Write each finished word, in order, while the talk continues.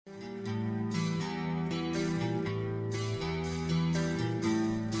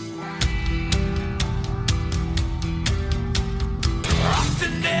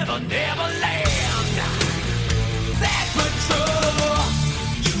the Neverland. That's patrol.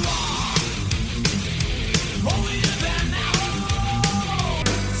 You are holier than thou.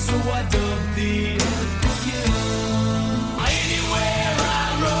 So I dub thee anywhere I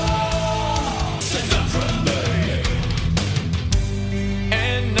roam. Send them from me,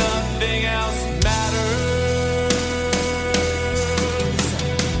 and nothing else matters.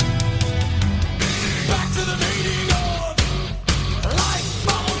 Back to the meaning of life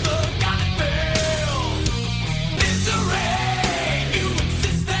on the battlefield. Misery, you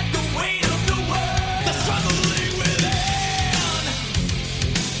insist that the weight of the world, the struggling within.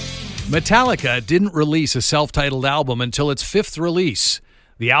 Metallica didn't release a self-titled album until its fifth release.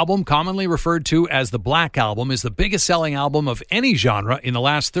 The album, commonly referred to as the Black Album, is the biggest-selling album of any genre in the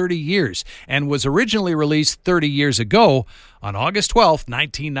last 30 years and was originally released 30 years ago on August 12,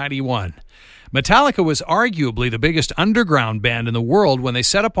 1991. Metallica was arguably the biggest underground band in the world when they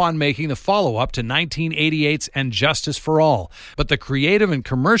set upon making the follow-up to 1988's And Justice for All. But the creative and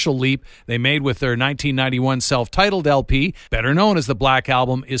commercial leap they made with their 1991 self-titled LP, better known as the Black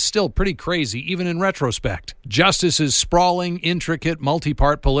Album, is still pretty crazy even in retrospect. Justice's sprawling, intricate,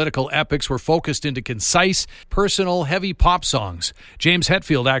 multi-part political epics were focused into concise, personal, heavy pop songs. James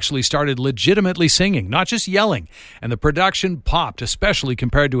Hetfield actually started legitimately singing, not just yelling, and the production popped, especially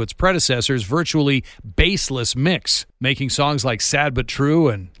compared to its predecessors' virtually baseless mix, making songs like Sad But True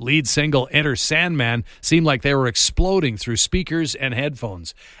and lead single Enter Sandman seem like they were exploding through speakers and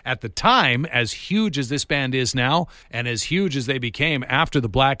headphones. At the time, as huge as this band is now, and as huge as they became after the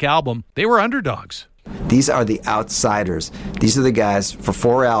Black Album, they were underdogs. These are the outsiders. These are the guys, for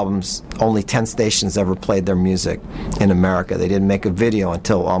 4 albums, only 10 stations ever played their music in America. They didn't make a video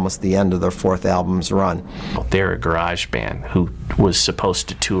until almost the end of their 4th album's run. They're a garage band who was supposed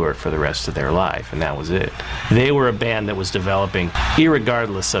to tour for the rest of their life, and that was it. They were a band that was developing,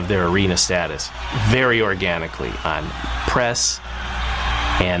 irregardless of their arena status, very organically on press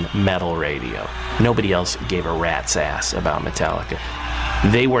and metal radio. Nobody else gave a rat's ass about Metallica.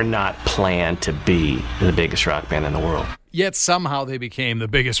 They were not planned to be the biggest rock band in the world. Yet somehow they became the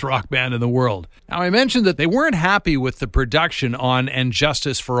biggest rock band in the world. Now, I mentioned that they weren't happy with the production on And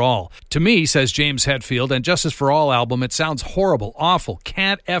Justice for All. To me, says James Hetfield, And Justice for All album, it sounds horrible, awful,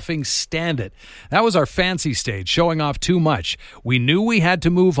 can't effing stand it. That was our fancy stage, showing off too much. We knew we had to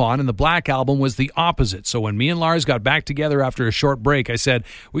move on, and the Black Album was the opposite. So when me and Lars got back together after a short break, I said,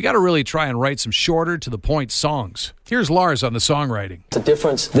 we got to really try and write some shorter, to-the-point songs. Here's Lars on the songwriting. The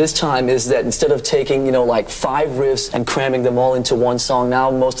difference this time is that instead of taking, like 5 riffs and cramming them all into one song,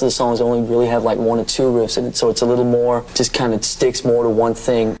 now most of the songs only really have like 1 or 2 riffs, and so it's a little more, just kind of sticks more to one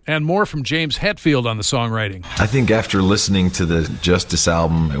thing. And more from James Hetfield on the songwriting. I think after listening to the Justice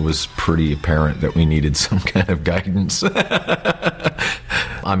album, it was pretty apparent that we needed some kind of guidance.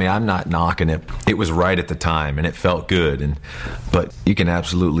 I mean, I'm not knocking it. It was right at the time, and it felt good, but you can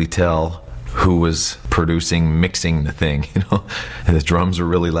absolutely tell who was producing, mixing the thing, and the drums are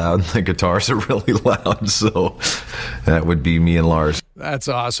really loud and the guitars are really loud, so that would be me and Lars. That's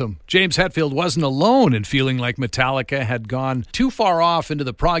awesome. James Hetfield wasn't alone in feeling like Metallica had gone too far off into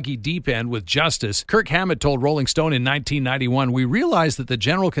the proggy deep end with Justice. Kirk Hammett told Rolling Stone in 1991, we realized that the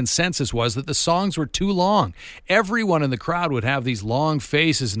general consensus was that the songs were too long. Everyone in the crowd would have these long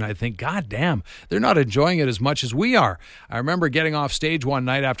faces, and I'd think, God damn, they're not enjoying it as much as we are. I remember getting off stage one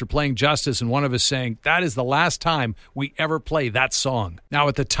night after playing Justice and one of us saying, that is the last time we ever play that song. Now,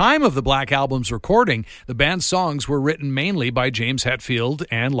 at the time of the Black Album's recording, the band's songs were written mainly by James Hetfield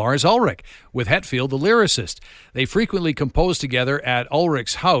and Lars Ulrich, with Hetfield the lyricist. They frequently composed together at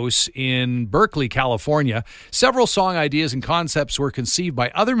Ulrich's house in Berkeley, California. Several song ideas and concepts were conceived by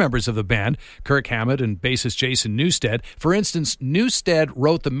other members of the band, Kirk Hammett and bassist Jason Newsted. For instance, Newsted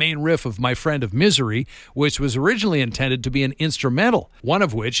wrote the main riff of My Friend of Misery, which was originally intended to be an instrumental, one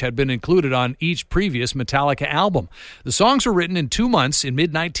of which had been included on each previous Metallica album. The songs were written in 2 months in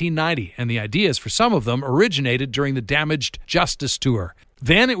mid-1990, and the ideas for some of them originated during the Damaged Justice tour.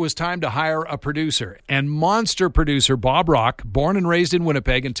 Then it was time to hire a producer, and monster producer Bob Rock, born and raised in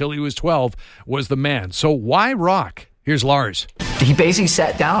Winnipeg until he was 12, was the man. So why Rock? Here's Lars. He basically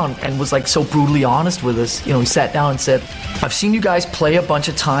sat down and was like so brutally honest with us. He sat down and said, I've seen you guys play a bunch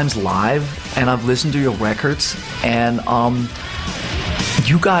of times live, and I've listened to your records, and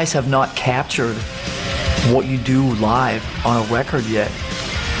you guys have not captured what you do live on a record yet.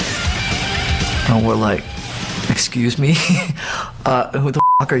 And we're like, excuse me? Who the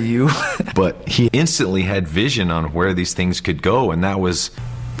fuck are you? But he instantly had vision on where these things could go, and that was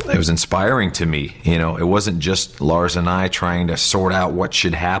inspiring to me. You know, it wasn't just Lars and I trying to sort out what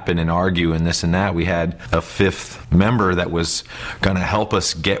should happen and argue and this and that. We had a fifth member that was going to help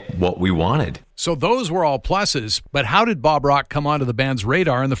us get what we wanted. So those were all pluses, but how did Bob Rock come onto the band's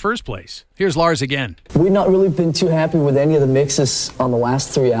radar in the first place? Here's Lars again. We've not really been too happy with any of the mixes on the last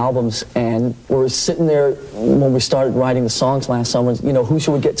 3 albums, and we're sitting there when we started writing the songs last summer, you know, who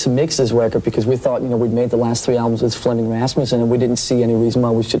should we get to mix this record? Because we thought, you know, we'd made the last 3 albums with Flemming Rasmussen, and we didn't see any reason why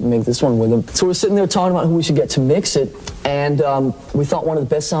we shouldn't make this one with him. So we're sitting there talking about who we should get to mix it, and we thought one of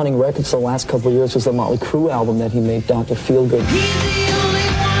the best sounding records the last couple of years was the Motley Crue album that he made, Dr. Feelgood.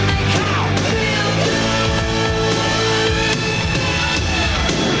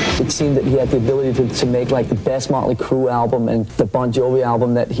 It seemed that he had the ability to make like the best Motley Crue album, and the Bon Jovi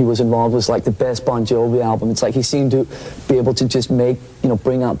album that he was involved with was like the best Bon Jovi album. It's like he seemed to be able to just make, you know,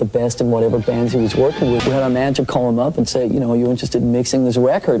 bring out the best in whatever bands he was working with. We had our manager call him up and say, you know, are you interested in mixing this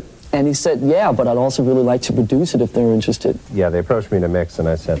record? And he said, yeah, but I'd also really like to produce it if they're interested. Yeah, they approached me to mix, and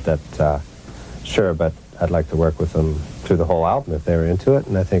I said that, sure, but I'd like to work with them through the whole album if they were into it.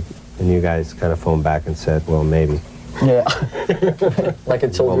 And I think, and you guys kind of phoned back and said, well, maybe. Yeah. Like I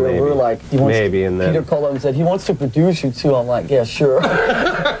told you, we were like, maybe, and then Peter called up and said, he wants to produce you too. I'm like, yeah, sure.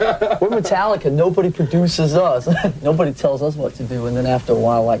 We're Metallica, nobody produces us. Nobody tells us what to do. And then after a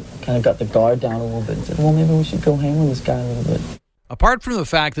while, like, kind of got the guard down a little bit and said, well, maybe we should go hang with this guy a little bit. Apart from the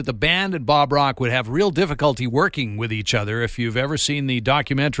fact that the band and Bob Rock would have real difficulty working with each other, if you've ever seen the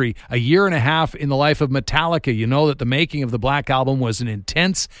documentary A Year and a Half in the Life of Metallica, you know that the making of the Black Album was an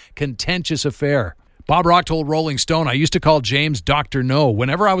intense, contentious affair. Bob Rock told Rolling Stone, I used to call James Dr. No.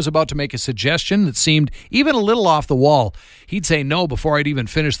 Whenever I was about to make a suggestion that seemed even a little off the wall, he'd say no before I'd even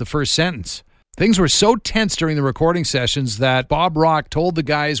finish the first sentence. Things were so tense during the recording sessions that Bob Rock told the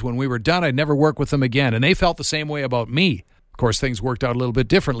guys when we were done I'd never work with them again, and they felt the same way about me. Of course, things worked out a little bit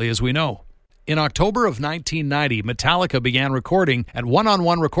differently, as we know. In October of 1990, Metallica began recording at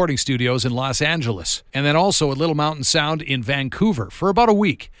One-on-One Recording Studios in Los Angeles, and then also at Little Mountain Sound in Vancouver for about a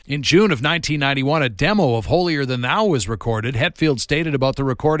week. In June of 1991, a demo of Holier Than Thou was recorded. Hetfield stated about the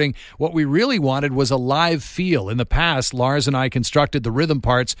recording, what we really wanted was a live feel. In the past, Lars and I constructed the rhythm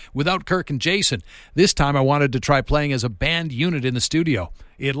parts without Kirk and Jason. This time I wanted to try playing as a band unit in the studio.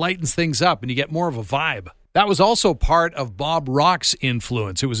 It lightens things up and you get more of a vibe. That was also part of Bob Rock's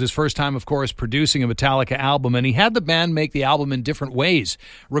influence. It was his first time, of course, producing a Metallica album, and he had the band make the album in different ways,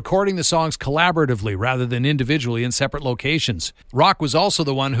 recording the songs collaboratively rather than individually in separate locations. Rock was also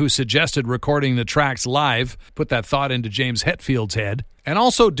the one who suggested recording the tracks live, put that thought into James Hetfield's head, and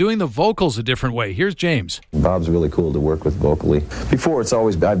also doing the vocals a different way. Here's James. Bob's really cool to work with vocally. Before,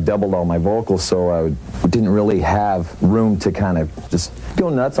 I've doubled all my vocals, so I didn't really have room to kind of just go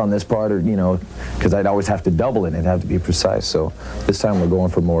nuts on this part, or, you know, because I'd always have to double it and it'd have to be precise. So this time we're going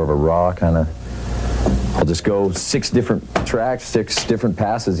for more of a raw kind of, I'll just go 6 different tracks, 6 different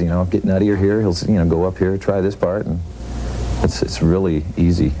passes, you know, get nuttier here, he'll, you know, go up here, try this part, and it's really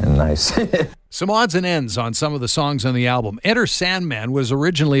easy and nice. Some odds and ends on some of the songs on the album. Enter Sandman was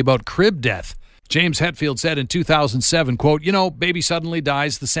originally about crib death. James Hetfield said in 2007, quote, you know, baby suddenly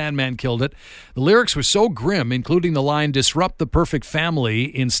dies, the Sandman killed it. The lyrics were so grim, including the line, disrupt the perfect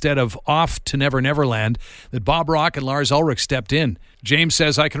family instead of off to Never Neverland, that Bob Rock and Lars Ulrich stepped in. James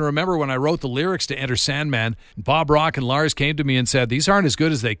says, I can remember when I wrote the lyrics to Enter Sandman, Bob Rock and Lars came to me and said, these aren't as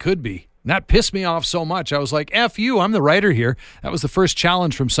good as they could be. And that pissed me off so much. I was like, F you, I'm the writer here. That was the first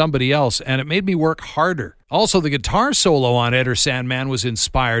challenge from somebody else, and it made me work harder. Also, the guitar solo on Enter Sandman was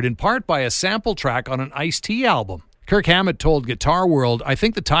inspired in part by a sample track on an Ice-T album. Kirk Hammett told Guitar World, I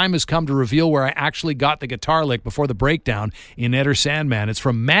think the time has come to reveal where I actually got the guitar lick before the breakdown in Enter Sandman. It's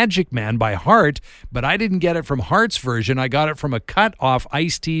from Magic Man by Heart, but I didn't get it from Heart's version. I got it from a cut off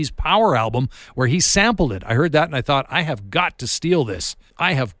Ice-T's Power album where he sampled it. I heard that and I thought, I have got to steal this.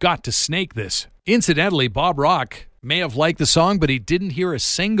 I have got to snake this. Incidentally, Bob Rock may have liked the song, but he didn't hear a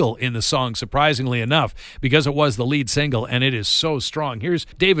single in the song, surprisingly enough, because it was the lead single, and it is so strong. Here's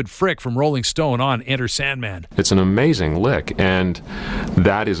David Frick from Rolling Stone on Enter Sandman. It's an amazing lick, and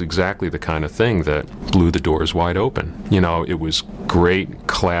that is exactly the kind of thing that blew the doors wide open. You know, it was great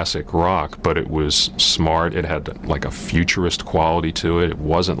classic rock, but it was smart. It had like a futurist quality to it. It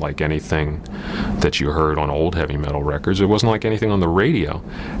wasn't like anything that you heard on old heavy metal records. It wasn't like anything on the radio.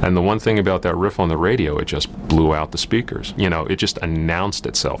 And the one thing about that riff on the radio, it just blew out the speakers. You know, it just announced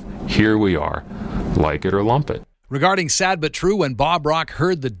itself. Here we are, like it or lump it. Regarding Sad But True, when Bob Rock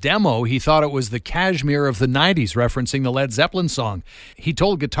heard the demo, he thought it was the Kashmir of the 90s, referencing the Led Zeppelin song. He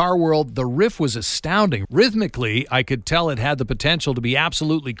told Guitar World the riff was astounding. Rhythmically, I could tell it had the potential to be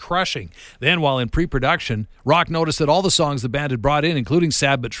absolutely crushing. Then, while in pre-production, Rock noticed that all the songs the band had brought in, including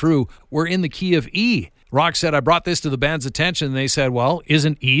Sad But True, were in the key of E. Rock said, I brought this to the band's attention, and they said, well,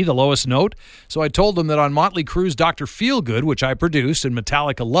 isn't E the lowest note? So I told them that on Motley Crue's Dr. Feelgood, which I produced and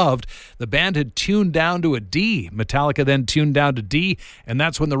Metallica loved, the band had tuned down to a D. Metallica then tuned down to D, and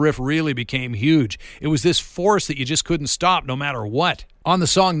that's when the riff really became huge. It was this force that you just couldn't stop no matter what. On the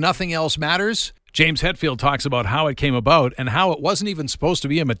song Nothing Else Matters, James Hetfield talks about how it came about and how it wasn't even supposed to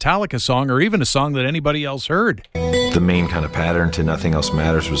be a Metallica song or even a song that anybody else heard. The main kind of pattern to Nothing Else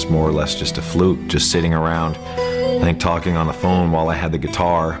Matters was more or less just a fluke, just sitting around, I think talking on the phone while I had the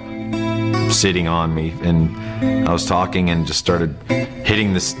guitar sitting on me, and I was talking and just started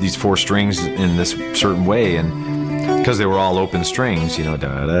hitting these four strings in this certain way, and because they were all open strings, you know,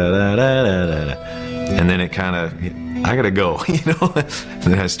 da da da da da da, and then it kind of, I gotta go, you know, and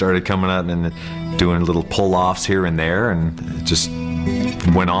then I started coming up and doing little pull-offs here and there, and it just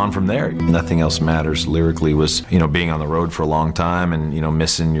went on from there. Nothing Else Matters lyrically was, you know, being on the road for a long time and, you know,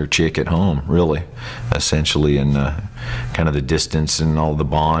 missing your chick at home, really, essentially, and kind of the distance and all the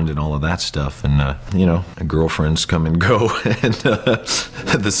bond and all of that stuff. And, you know, girlfriends come and go, and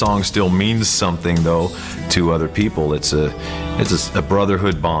the song still means something, though, to other people. It's a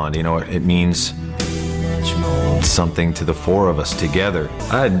brotherhood bond, you know, it means something to the four of us together.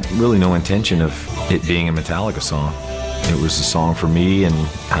 I had really no intention of it being a Metallica song. It was a song for me and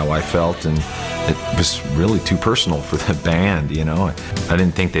how I felt, and it was really too personal for the band, you know. I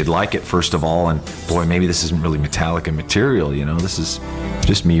didn't think they'd like it, first of all, and boy, maybe this isn't really Metallica material, you know. This is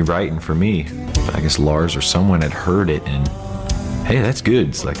just me writing for me. I guess Lars or someone had heard it and, hey, that's good.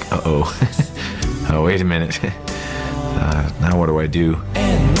 It's like, uh-oh. Oh, wait a minute. Now what do I do?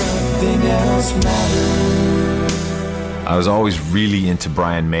 And nothing else matters. I was always really into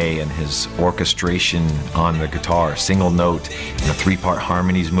Brian May and his orchestration on the guitar, single note, you know, three-part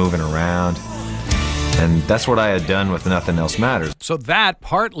harmonies moving around. And that's what I had done with Nothing Else Matters. So that,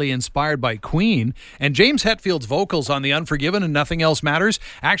 partly inspired by Queen, and James Hetfield's vocals on The Unforgiven and Nothing Else Matters,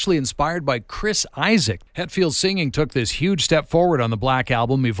 actually inspired by Chris Isaak. Hetfield's singing took this huge step forward on the Black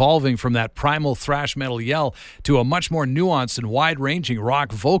Album, evolving from that primal thrash metal yell to a much more nuanced and wide-ranging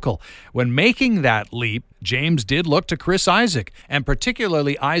rock vocal. When making that leap, James did look to Chris Isaak, and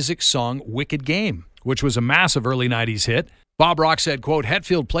particularly Isaac's song Wicked Game, which was a massive early 90s hit. Bob Rock said, quote,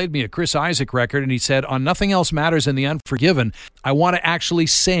 Hetfield played me a Chris Isaak record, and he said, on Nothing Else Matters and The Unforgiven, I want to actually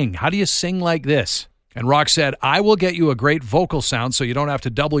sing. How do you sing like this? And Rock said, I will get you a great vocal sound so you don't have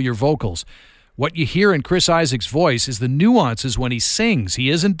to double your vocals. What you hear in Chris Isaak's voice is the nuances when he sings. He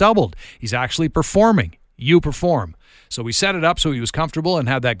isn't doubled. He's actually performing. You perform. So we set it up so he was comfortable and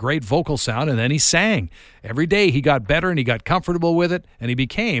had that great vocal sound, and then he sang. Every day he got better and he got comfortable with it, and he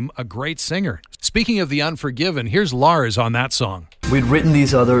became a great singer. Speaking of The Unforgiven, here's Lars on that song. We'd written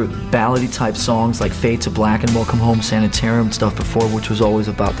these other ballady type songs like Fade to Black and Welcome Home Sanitarium and stuff before, which was always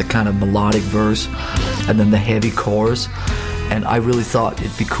about the kind of melodic verse and then the heavy chorus. And I really thought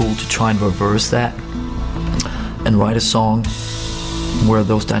it'd be cool to try and reverse that and write a song where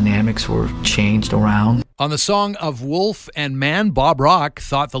those dynamics were changed around. On the song of Wolf and Man, Bob Rock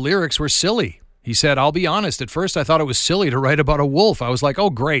thought the lyrics were silly. He said, I'll be honest, at first I thought it was silly to write about a wolf. I was like,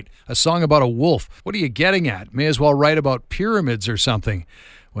 oh great, a song about a wolf. What are you getting at? May as well write about pyramids or something.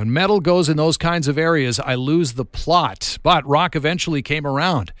 When metal goes in those kinds of areas, I lose the plot. But Rock eventually came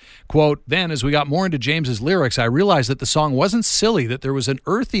around. Quote, then as we got more into James's lyrics, I realized that the song wasn't silly, that there was an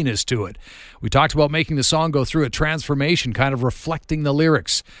earthiness to it. We talked about making the song go through a transformation, kind of reflecting the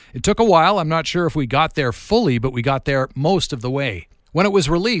lyrics. It took a while. I'm not sure if we got there fully, but we got there most of the way. When it was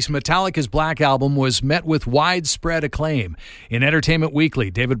released, Metallica's Black Album was met with widespread acclaim. In Entertainment Weekly,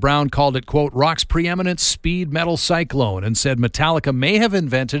 David Brown called it, quote, Rock's preeminent speed metal cyclone, and said Metallica may have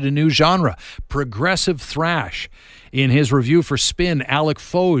invented a new genre, progressive thrash. In his review for Spin, Alec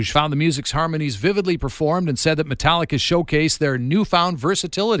Foge found the music's harmonies vividly performed and said that Metallica showcased their newfound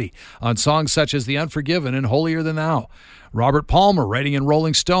versatility on songs such as The Unforgiven and Holier Than Thou. Robert Palmer, writing in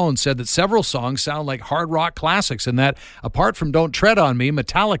Rolling Stone, said that several songs sound like hard rock classics and that, apart from Don't Tread on Me,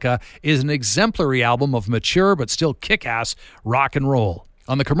 Metallica is an exemplary album of mature but still kick-ass rock and roll.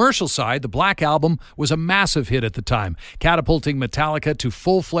 On the commercial side, the Black Album was a massive hit at the time, catapulting Metallica to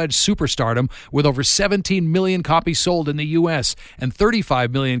full-fledged superstardom with over 17 million copies sold in the U.S. and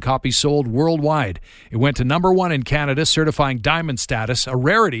 35 million copies sold worldwide. It went to number 1 in Canada, certifying diamond status, a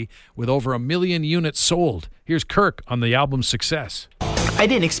rarity with over 1 million units sold. Here's Kirk on the album's success. I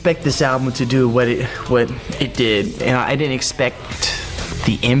didn't expect this album to do what it did, and I didn't expect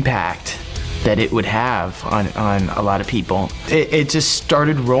the impact that it would have on a lot of people. It just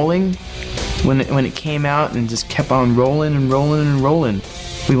started rolling when it came out, and just kept on rolling and rolling and rolling.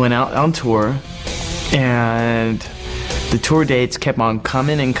 We went out on tour, and the tour dates kept on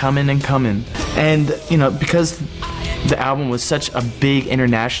coming and coming and coming. And you know, because the album was such a big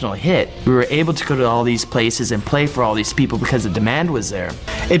international hit, we were able to go to all these places and play for all these people because the demand was there.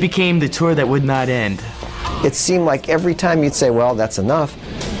 It became the tour that would not end. It seemed like every time you'd say, well, that's enough,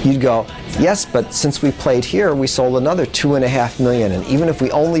 you'd go, yes, but since we played here, we sold another 2.5 million. And even if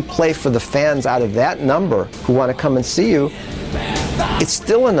we only play for the fans out of that number who want to come and see you, it's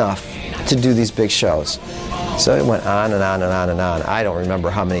still enough to do these big shows. So it went on and on and on and on. I don't remember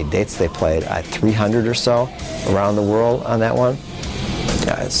how many dates they played. 300 or so around the world on that one.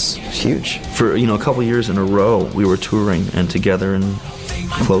 Yeah, it's huge. For a couple years in a row, we were touring and together in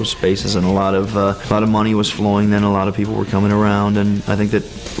closed spaces, and a lot of money was flowing. Then a lot of people were coming around, and I think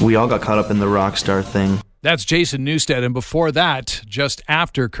that we all got caught up in the rock star thing. That's Jason Newsted, and before that, just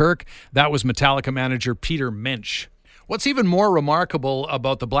after Kirk, that was Metallica manager Peter Mensch. What's even more remarkable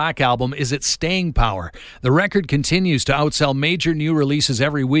about the Black Album is its staying power. The record continues to outsell major new releases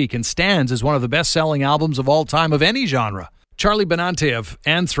every week and stands as one of the best-selling albums of all time of any genre. Charlie Benante of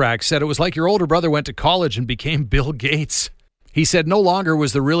Anthrax said it was like your older brother went to college and became Bill Gates. He said no longer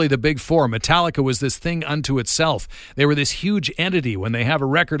was there really the big four. Metallica was this thing unto itself. They were this huge entity. When they have a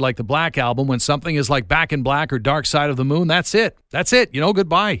record like the Black Album, when something is like Back in Black or Dark Side of the Moon, that's it. That's it.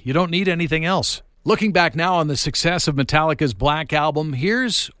 Goodbye. You don't need anything else. Looking back now on the success of Metallica's Black Album,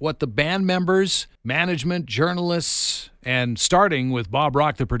 here's what the band members, management, journalists, and starting with Bob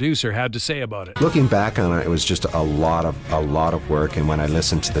Rock, the producer, had to say about it. Looking back on it, it was just a lot of work, and when I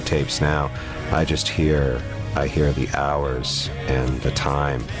listen to the tapes now, I hear the hours and the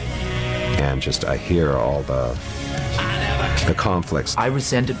time, and I hear all the conflicts. I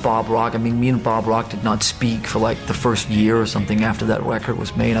resented Bob Rock. I mean, me and Bob Rock did not speak for like the first year or something after that record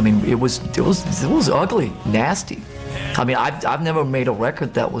was made. I mean, it was ugly, nasty. I mean, I've never made a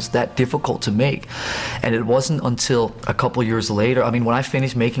record that was that difficult to make. And it wasn't until a couple years later, I mean, when I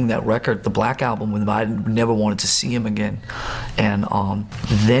finished making that record, the Black Album, when I never wanted to see him again. And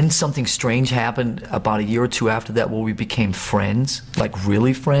then something strange happened about a year or two after that where we became friends, like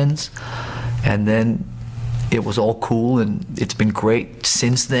really friends. And then it was all cool, and it's been great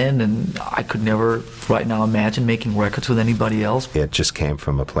since then, and I could never right now imagine making records with anybody else. It just came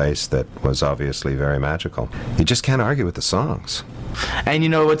from a place that was obviously very magical. You just can't argue with the songs. And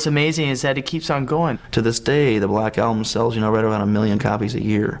what's amazing is that it keeps on going. To this day, the Black Album sells, right around 1 million copies a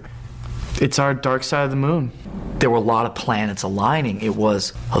year. It's our Dark Side of the Moon. There were a lot of planets aligning. It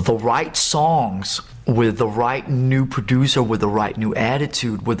was the right songs with the right new producer, with the right new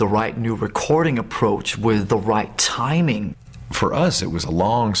attitude, with the right new recording approach, with the right timing. For us, it was a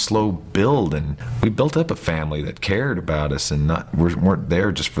long, slow build, and we built up a family that cared about us and weren't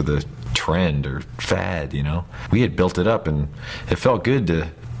there just for the trend or fad, We had built it up, and it felt good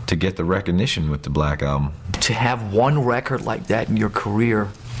to get the recognition with the Black Album. To have one record like that in your career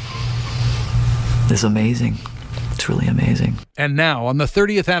is amazing. It's really amazing. And now, on the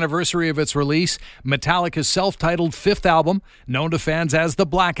 30th anniversary of its release, Metallica's self-titled fifth album, known to fans as the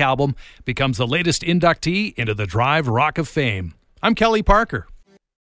Black Album, becomes the latest inductee into the Drive Rock of Fame. I'm Kelly Parker.